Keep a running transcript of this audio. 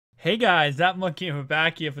Hey guys, ThatMUTGamer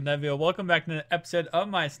back here for another video. Welcome back to another episode of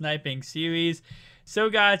my sniping series. So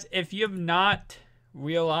guys, if you have not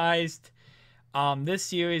realized, this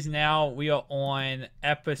series now, we are on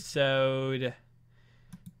episode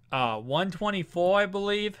 124, I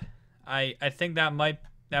believe. I think that might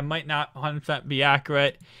not 100% be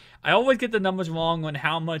accurate. I always get the numbers wrong on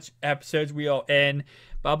how much episodes we are in,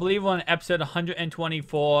 but I believe we're on episode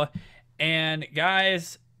 124. And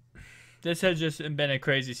guys, this has just been a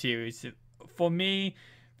crazy series for me,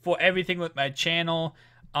 for everything with my channel.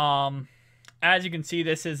 As you can see,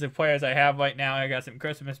 this is the players I have right now. I got some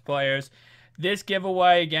Christmas players. This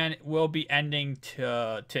giveaway again will be ending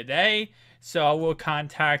today, so I will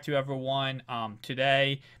contact whoever won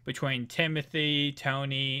today between Timothy,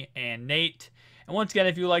 Tony, and Nate. And once again,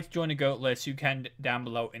 if you would like to join the GOAT list, you can down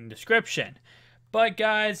below in the description. But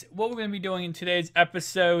guys, what we're going to be doing in today's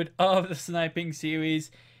episode of the sniping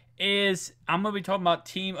series is I'm going to be talking about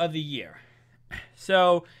Team of the Year.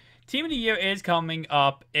 So, Team of the Year is coming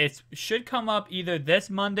up. It should come up either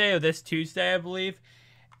this Monday or this Tuesday, I believe.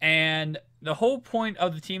 And the whole point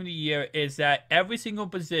of the Team of the Year is that every single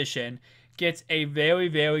position gets a very,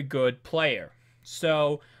 very good player.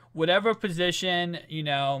 So, whatever position, you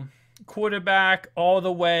know, quarterback all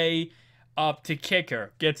the way up to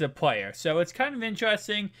kicker gets a player. So, it's kind of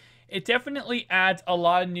interesting. It definitely adds a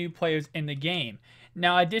lot of new players in the game.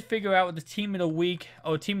 Now, I did figure out with the Team of the Week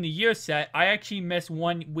or Team of the Year set, I actually missed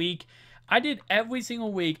 1 week. I did every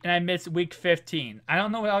single week, and I missed week 15. I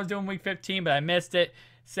don't know what I was doing week 15, but I missed it,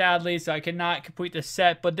 sadly, so I could not complete the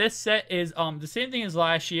set. But this set is the same thing as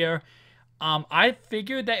last year. I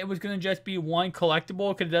figured that it was going to just be one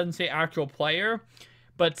collectible because it doesn't say actual player.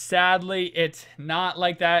 But sadly, it's not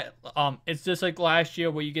like that. It's just like last year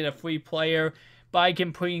where you get a free player by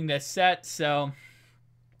completing this set, so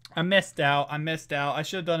I missed out. I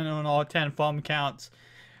should have done it on all 10 farm accounts.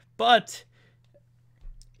 But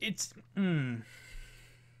it's I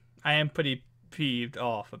am pretty peeved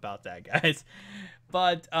off about that, guys.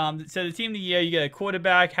 But so the Team of the Year, you get a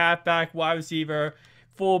quarterback, halfback, wide receiver,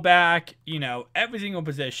 fullback, you know, every single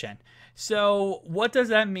position. So what does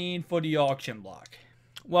that mean for the auction block?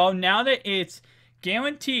 Well, now that it's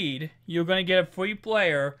guaranteed you're going to get a free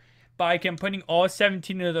player by completing all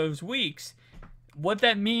 17 of those weeks, what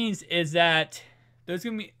that means is that there's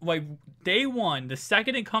going to be, like, day one, the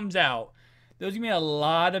second it comes out, there's going to be a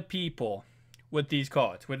lot of people with these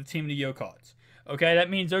cards, with the Team of the Year cards. Okay, that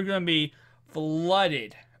means they're going to be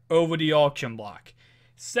flooded over the auction block.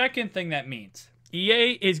 Second thing that means,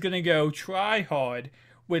 EA is going to go try hard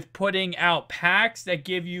with putting out packs that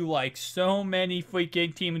give you, like, so many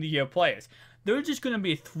freaking Team of the Year players. They're just going to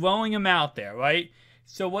be throwing them out there, right?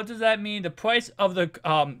 So what does that mean? The price of the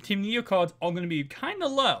Team of the Year cards are going to be kind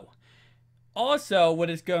of low. Also, what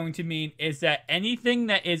it's going to mean is that anything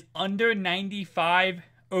that is under 95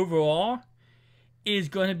 overall is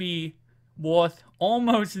going to be worth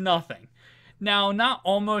almost nothing. Now, not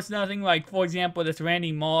almost nothing, like, for example, this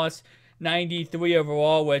Randy Moss 93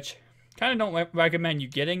 overall, which kind of don't recommend you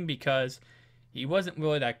getting because he wasn't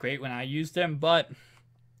really that great when I used him. But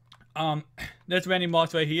this Randy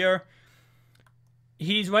Moss right here,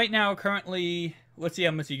 he's right now currently, let's see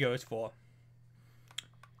how much he goes for.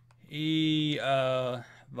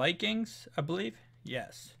 Vikings, I believe.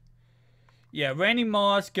 Yes. Yeah, Randy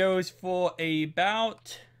Moss goes for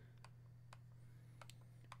about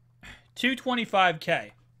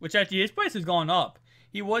 $225K, which actually his price has gone up.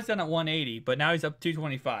 He was down at 180, but now he's up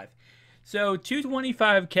 225. So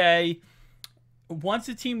 $225K. Once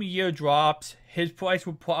the Team of the Year drops, his price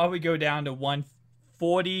will probably go down to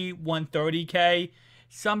 140, 130K,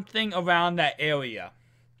 something around that area.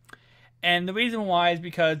 And the reason why is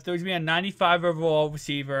because there's going to be a 95 overall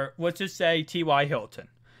receiver. Let's just say T.Y. Hilton.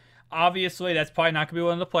 Obviously, that's probably not going to be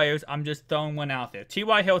one of the players. I'm just throwing one out there.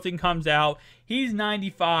 T.Y. Hilton comes out. He's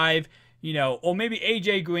 95, you know, or maybe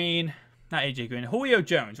A.J. Green. Not A.J. Green. Julio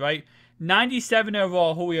Jones, right? 97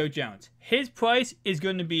 overall Julio Jones. His price is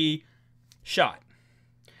going to be shot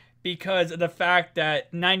because of the fact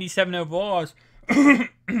that 97 overalls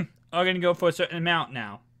are going to go for a certain amount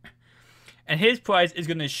now. And his price is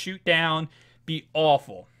going to shoot down, be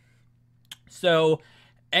awful. So,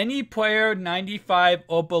 any player 95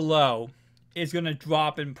 or below is going to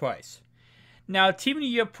drop in price. Now, Team of the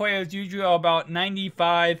Year players usually are about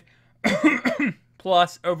 95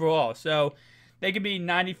 plus overall. So, they could be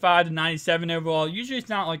 95 to 97 overall. Usually, it's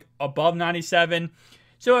not like above 97.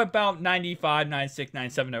 So, about 95, 96,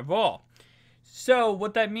 97 overall. So,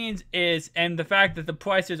 what that means is, and the fact that the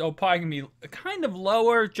prices are probably going to be kind of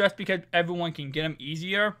lower just because everyone can get them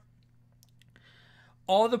easier.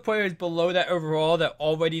 All the players below that overall that are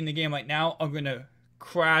already in the game right now are going to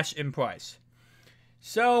crash in price.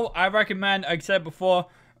 So I recommend, like I said before,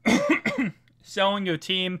 selling your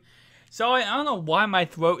team. So I don't know why my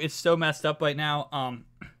throat is so messed up right now.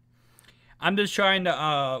 I'm just trying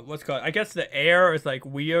to what's it called? I guess the air is like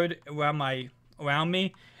weird around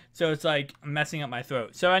me, so it's like messing up my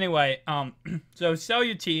throat. So anyway, so sell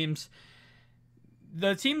your teams.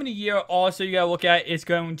 The team of the year also you gotta look at is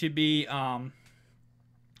going to be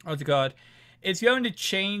what's it called? It's going to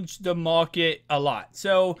change the market a lot.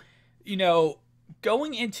 So, you know,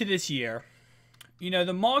 going into this year, you know,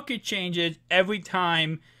 the market changes every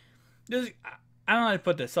time. I don't know how to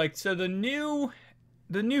put this. Like, so the new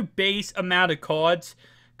base amount of cards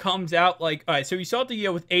comes out. Like, all right, so we start the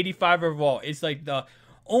year with 85 overall. It's like the,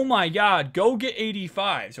 oh my god, go get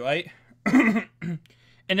 85s, right?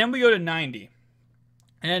 And then we go to 90.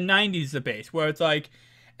 And then 90 is the base, where it's like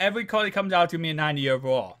every card that comes out to me a 90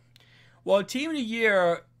 overall. Well, Team of the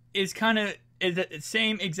Year is kind of the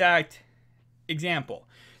same exact example.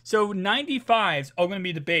 So 95s are going to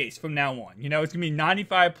be the base from now on. You know, it's going to be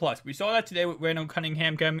 95 plus. We saw that today with Randall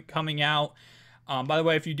Cunningham coming out. By the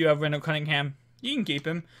way, if you do have Randall Cunningham, you can keep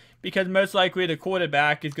him, because most likely the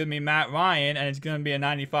quarterback is going to be Matt Ryan, and it's going to be a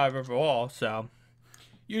 95 overall. So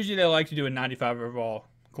usually they like to do a 95 overall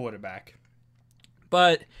quarterback.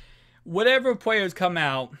 But whatever players come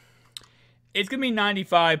out, it's going to be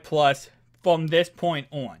 95 plus from this point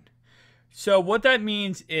on. So what that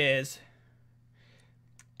means is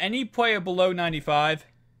any player below 95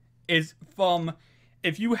 is from,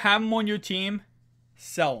 if you have them on your team,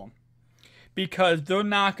 sell them. Because they're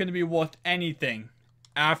not going to be worth anything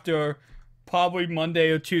after probably Monday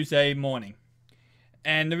or Tuesday morning.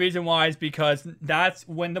 And the reason why is because that's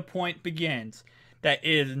when the point begins. That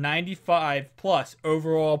is 95 plus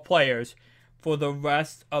overall players for the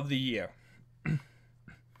rest of the year.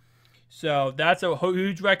 So that's a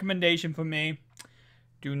huge recommendation for me.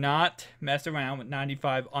 Do not mess around with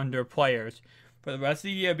 95 under players for the rest of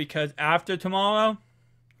the year, because after tomorrow,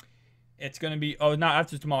 it's going to be, oh, not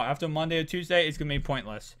after tomorrow, after Monday or Tuesday, it's going to be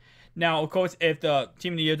pointless. Now, of course, if the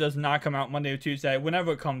Team of the Year does not come out Monday or Tuesday,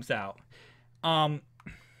 whenever it comes out,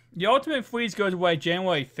 the Ultimate Freeze goes away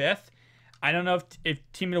January 5th. I don't know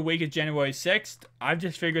if Team of the Week is January 6th. I've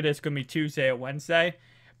just figured it's going to be Tuesday or Wednesday.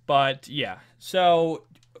 But, yeah. So,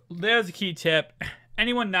 there's a key tip.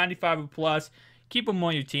 Anyone 95 or plus, keep them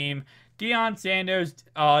on your team. Deion Sanders,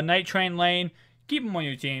 Night Train Lane, keep them on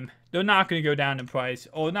your team. They're not going to go down in price,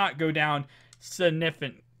 or not go down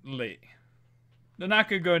significantly. They're not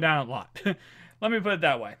going to go down a lot. Let me put it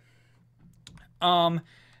that way.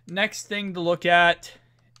 Next thing to look at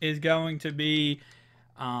is going to be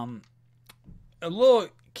a little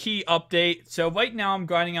key update. So right now I'm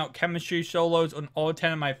grinding out chemistry solos on all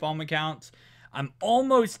 10 of my farm accounts. I'm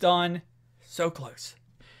almost done. So close.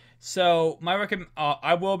 So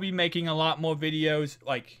I will be making a lot more videos.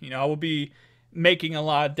 Like, you know, I will be making a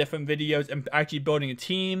lot of different videos and actually building a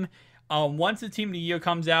team. Once the Team of the Year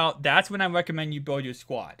comes out, that's when I recommend you build your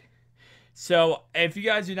squad. So if you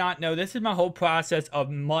guys do not know, this is my whole process of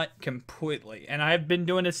MUT completely. And I've been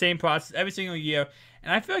doing the same process every single year.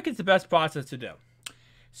 And I feel like it's the best process to do.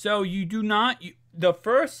 So you do not, the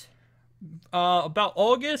first, about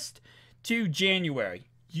August to January,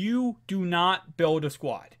 you do not build a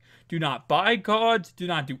squad. Do not buy cards. Do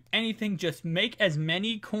not do anything. Just make as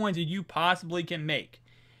many coins as you possibly can make.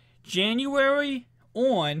 January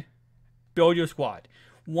on, build your squad.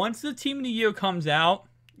 Once the Team of the Year comes out,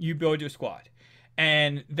 you build your squad.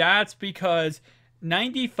 And that's because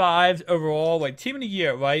 95s overall, like Team of the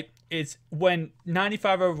Year, right? It's when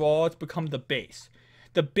 95 overalls become the base.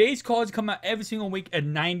 The base cards come out every single week at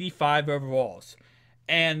 95 overalls.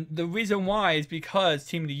 And the reason why is because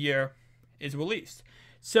Team of the Year is released.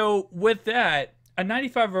 So with that, a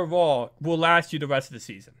 95 overall will last you the rest of the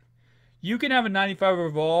season. You can have a 95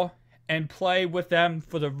 overall and play with them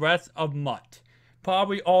for the rest of MUT.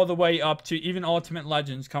 Probably all the way up to even Ultimate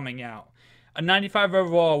Legends coming out. A 95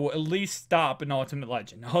 overall will at least stop an Ultimate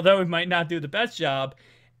Legend. Although it might not do the best job,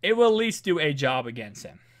 it will at least do a job against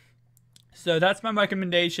him. So that's my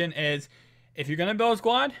recommendation is, if you're going to build a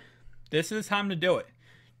squad, this is the time to do it.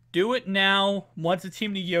 Do it now once the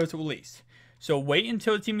Team of the Year is released. So wait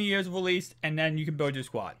until the Team of the Year is released, and then you can build your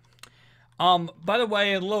squad. By the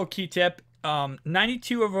way, a little key tip.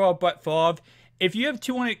 92 overall Brett Favre. If you have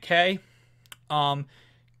 200k,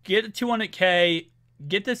 get the 200k,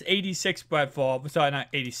 get this 86 Brett Favre. Sorry, not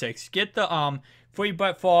 86. Get the free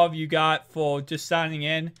Brett Favre you got for just signing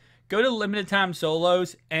in. Go to limited time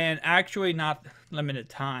solos, and actually not limited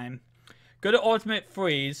time. Go to Ultimate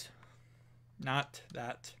Freeze. Not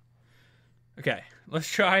that. Okay, let's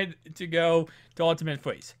try to go to Ultimate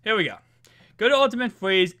Freeze. Here we go. go to Ultimate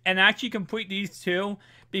Freeze and actually complete these two.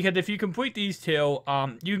 Because if you complete these two,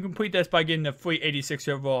 you can complete this by getting the free 86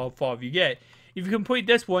 overall evolve you get. If you complete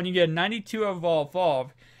this one, you get a 92 overall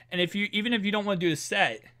evolve. And even if you don't want to do the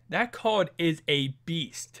set, that card is a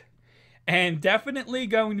beast. And definitely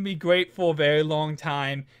going to be great for a very long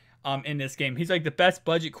time in this game. He's like the best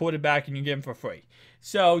budget quarterback and you get him for free.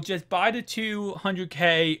 So just buy the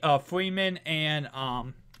 200k Freeman and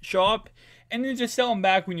Sharp, and then just sell them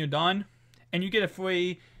back when you're done. And you get a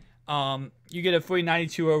free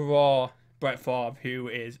 92 overall Brett Favre, who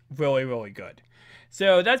is really, really good.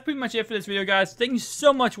 So that's pretty much it for this video, guys. Thank you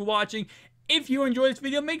so much for watching. If you enjoyed this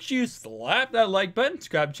video, make sure you slap that like button,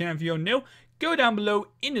 subscribe to the channel if you're new. Go down below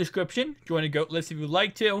in the description. Join the GOAT list if you'd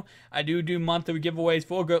like to. I do monthly giveaways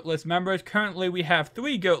for GOAT list members. Currently, we have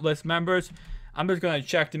 3 GOAT list members. I'm just going to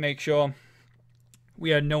check to make sure we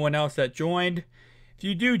had no one else that joined. If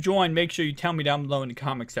you do join, make sure you tell me down below in the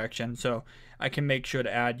comment section so I can make sure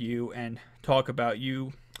to add you and talk about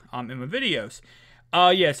you in my videos.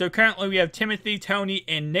 Yeah, so currently we have Timothy, Tony,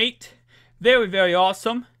 and Nate. Very, very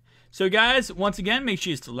awesome. So guys, once again, make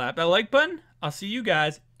sure you slap that like button. I'll see you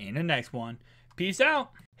guys in the next one. Peace out.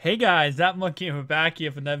 Hey guys, ThatMUTGamer back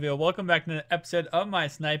here for another video. Welcome back to another episode of my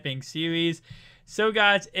sniping series. So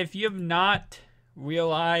guys, if you have not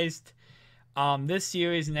realized, this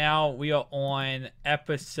series now, we are on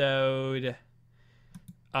episode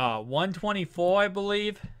 124, I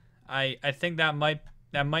believe. I think that might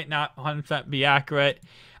not 100% be accurate.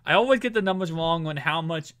 I always get the numbers wrong on how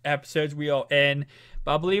much episodes we are in,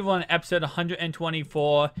 but I believe we're on episode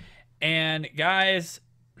 124. And guys,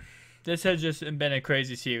 this has just been a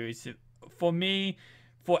crazy series for me,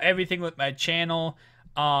 for everything with my channel.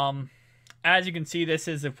 As you can see, this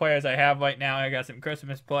is the players I have right now. I got some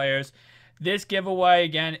Christmas players. This giveaway,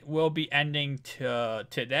 again, will be ending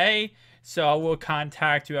today. So I will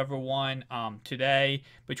contact whoever won today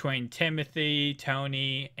between Timothy,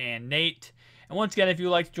 Tony, and Nate. And once again, if you'd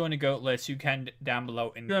like to join the GOAT list, you can down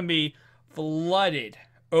below. And it's going to be flooded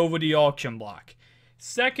over the auction block.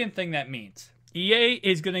 Second thing that means, EA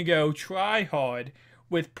is going to go try hard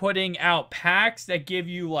with putting out packs that give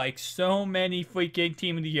you like so many freaking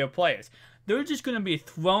Team of the Year players. They're just going to be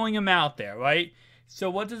throwing them out there, right? So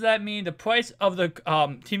what does that mean? The price of the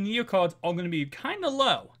Team of the Year cards are going to be kind of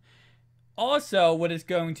low. Also, what it's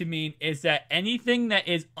going to mean is that anything that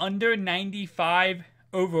is under 95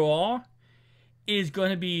 overall is going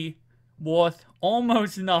to be worth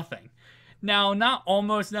almost nothing. Now, not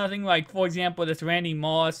almost nothing, like, for example, this Randy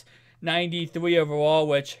Moss 93 overall,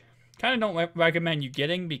 which kind of don't recommend you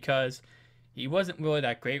getting because he wasn't really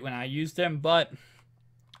that great when I used him. But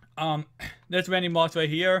this Randy Moss right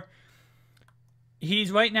here,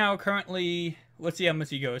 he's right now currently, let's see how much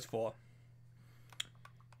he goes for.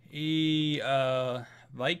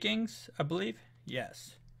 Vikings, I believe.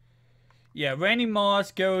 Yes. Yeah, Randy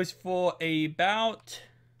Moss goes for about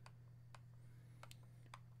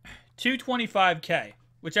 225k,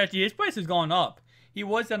 which actually his price has gone up. He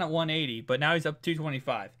was down at 180, but now he's up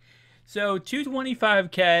 225. So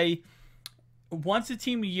 225k. Once the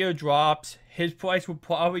Team of the Year drops, his price will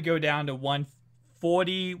probably go down to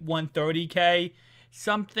 140, 130k,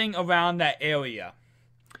 something around that area.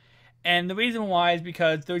 And the reason why is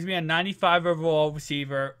because there's going to be a 95 overall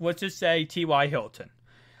receiver. Let's just say T.Y. Hilton.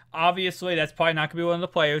 Obviously, that's probably not going to be one of the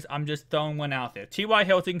players. I'm just throwing one out there. T.Y.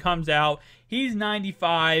 Hilton comes out. He's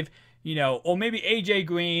 95, you know, or maybe A.J.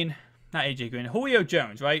 Green. Not A.J. Green. Julio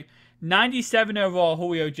Jones, right? 97 overall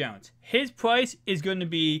Julio Jones. His price is going to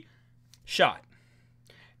be shot.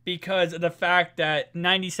 Because of the fact that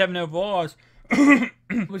 97 overalls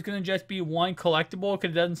was going to just be one collectible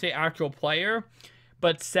because it doesn't say actual player.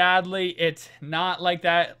 But sadly, it's not like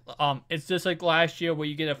that. It's just like last year where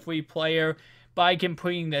you get a free player by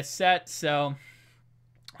completing this set. So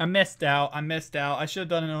I missed out. I should have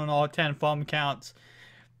done it on all 10 farm accounts.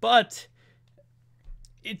 But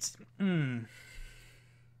it's... I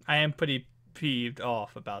am pretty peeved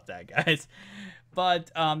off about that, guys. But,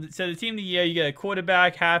 so the Team of the Year, you get a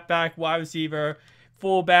quarterback, halfback, wide receiver,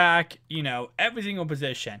 fullback, you know, every single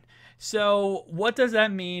position. So what does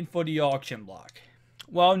that mean for the auction block?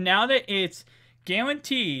 Well, now that it's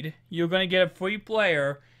guaranteed you're going to get a free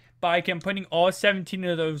player by completing all 17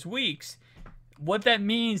 of those weeks, what that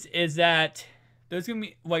means is that there's going to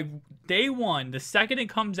be, like, day one, the second it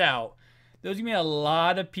comes out, there's going to be a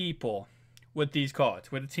lot of people with these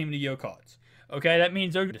cards, with the Team of the Year cards. Okay, that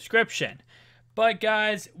means there's a description. But,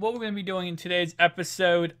 guys, what we're going to be doing in today's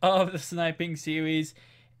episode of the Sniping series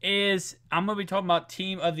is I'm going to be talking about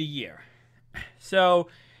Team of the Year. So,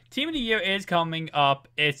 Team of the Year is coming up.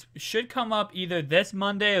 It should come up either this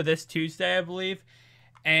Monday or this Tuesday, I believe.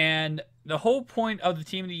 And the whole point of the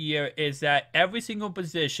team of the year is that every single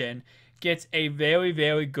position gets a very,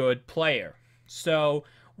 very good player. So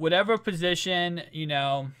whatever position,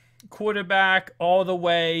 quarterback all the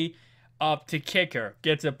way up to kicker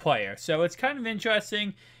gets a player. So it's kind of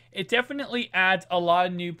interesting. It definitely adds a lot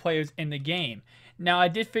of new players in the game. Now, I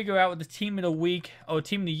did figure out with the team of the week or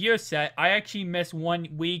team of the year set, I actually missed 1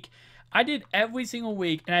 week. I did every single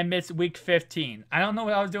week, and I missed week 15. I don't know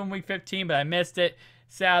what I was doing week 15, but I missed it,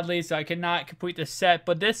 sadly, so I could not complete the set.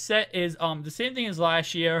 But this set is the same thing as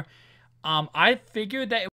last year. I figured that